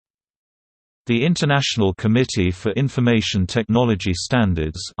The International Committee for Information Technology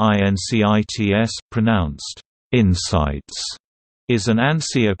Standards (INCITS), pronounced INSITES, is an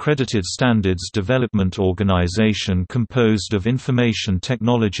ANSI-accredited standards development organization composed of information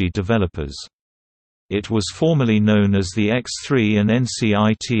technology developers. It was formerly known as the X3 and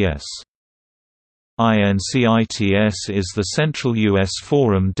NCITS. INCITS is the central U.S.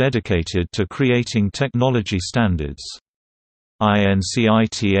 forum dedicated to creating technology standards.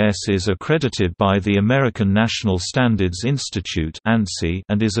 INCITS is accredited by the American National Standards Institute and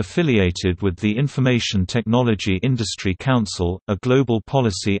is affiliated with the Information Technology Industry Council, a global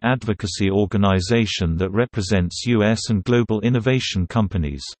policy advocacy organization that represents U.S. and global innovation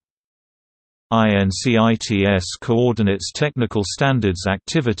companies. INCITS coordinates technical standards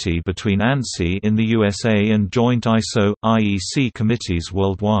activity between ANSI in the USA and joint ISO/IEC committees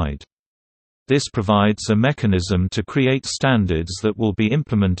worldwide. This provides a mechanism to create standards that will be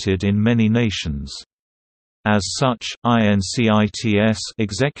implemented in many nations. As such, INCITS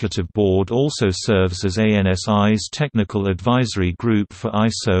Executive Board also serves as ANSI's Technical Advisory Group for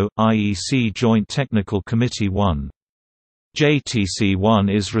ISO/IEC Joint Technical Committee 1.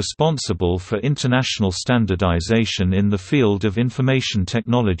 JTC1 is responsible for international standardization in the field of information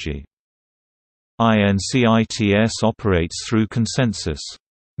technology. INCITS operates through consensus.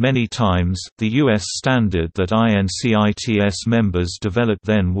 Many times, the U.S. standard that INCITS members develop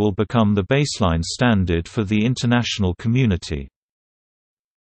then will become the baseline standard for the international community.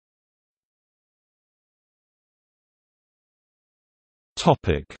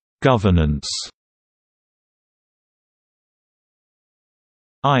 Governance.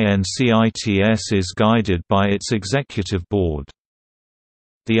 INCITS is guided by its Executive Board.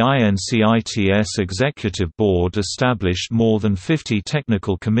 The INCITS Executive Board established more than 50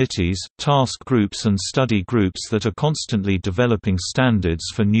 technical committees, task groups and study groups that are constantly developing standards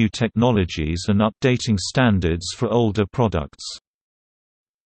for new technologies and updating standards for older products.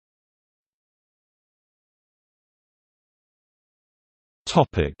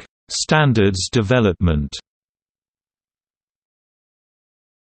 Standards development.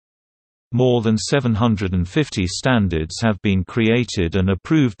 More than 750 standards have been created and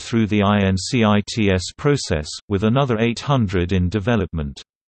approved through the INCITS process, with another 800 in development.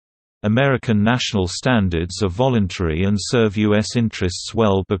 American national standards are voluntary and serve U.S. interests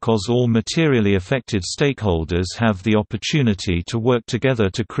well because all materially affected stakeholders have the opportunity to work together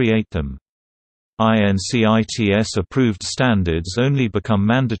to create them. INCITS-approved standards only become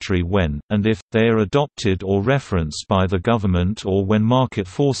mandatory when, and if, they are adopted or referenced by the government or when market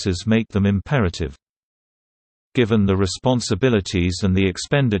forces make them imperative. Given the responsibilities and the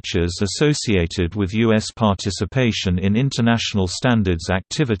expenditures associated with U.S. participation in international standards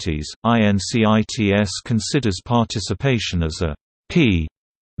activities, INCITS considers participation as a P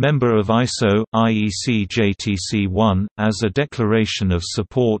member of ISO/IEC JTC1, as a declaration of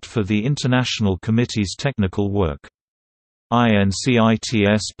support for the International Committee's technical work.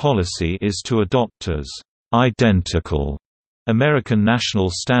 INCITS policy is to adopt as identical American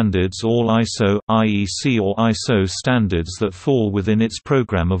national standards all ISO/IEC or ISO standards that fall within its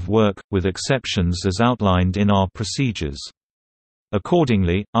program of work, with exceptions as outlined in our procedures.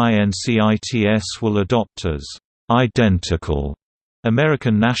 Accordingly, INCITS will adopt as identical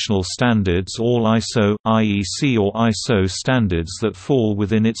American national standards all ISO/IEC or ISO standards that fall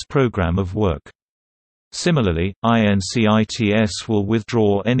within its program of work. Similarly, INCITS will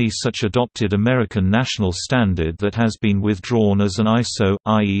withdraw any such adopted American national standard that has been withdrawn as an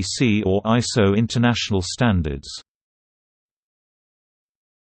ISO/IEC or ISO international standards.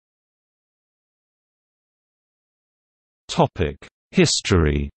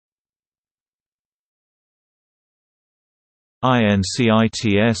 History.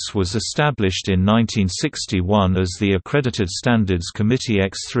 INCITS was established in 1961 as the Accredited Standards Committee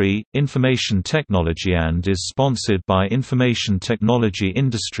X3, Information Technology and is sponsored by Information Technology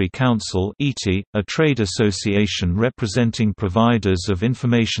Industry Council (ITI), a trade association representing providers of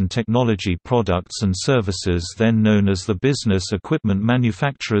information technology products and services then known as the Business Equipment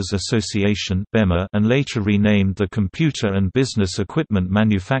Manufacturers Association and later renamed the Computer and Business Equipment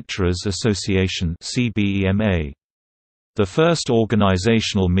Manufacturers Association (CBEMA). The first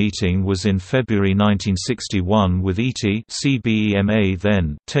organizational meeting was in February 1961 with ITI CBEMA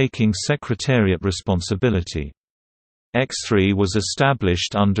then taking secretariat responsibility. X3 was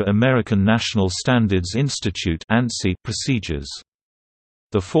established under American National Standards Institute (ANSI) procedures.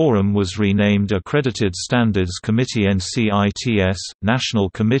 The forum was renamed Accredited Standards Committee NCITS, National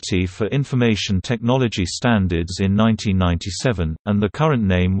Committee for Information Technology Standards in 1997, and the current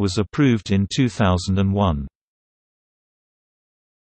name was approved in 2001.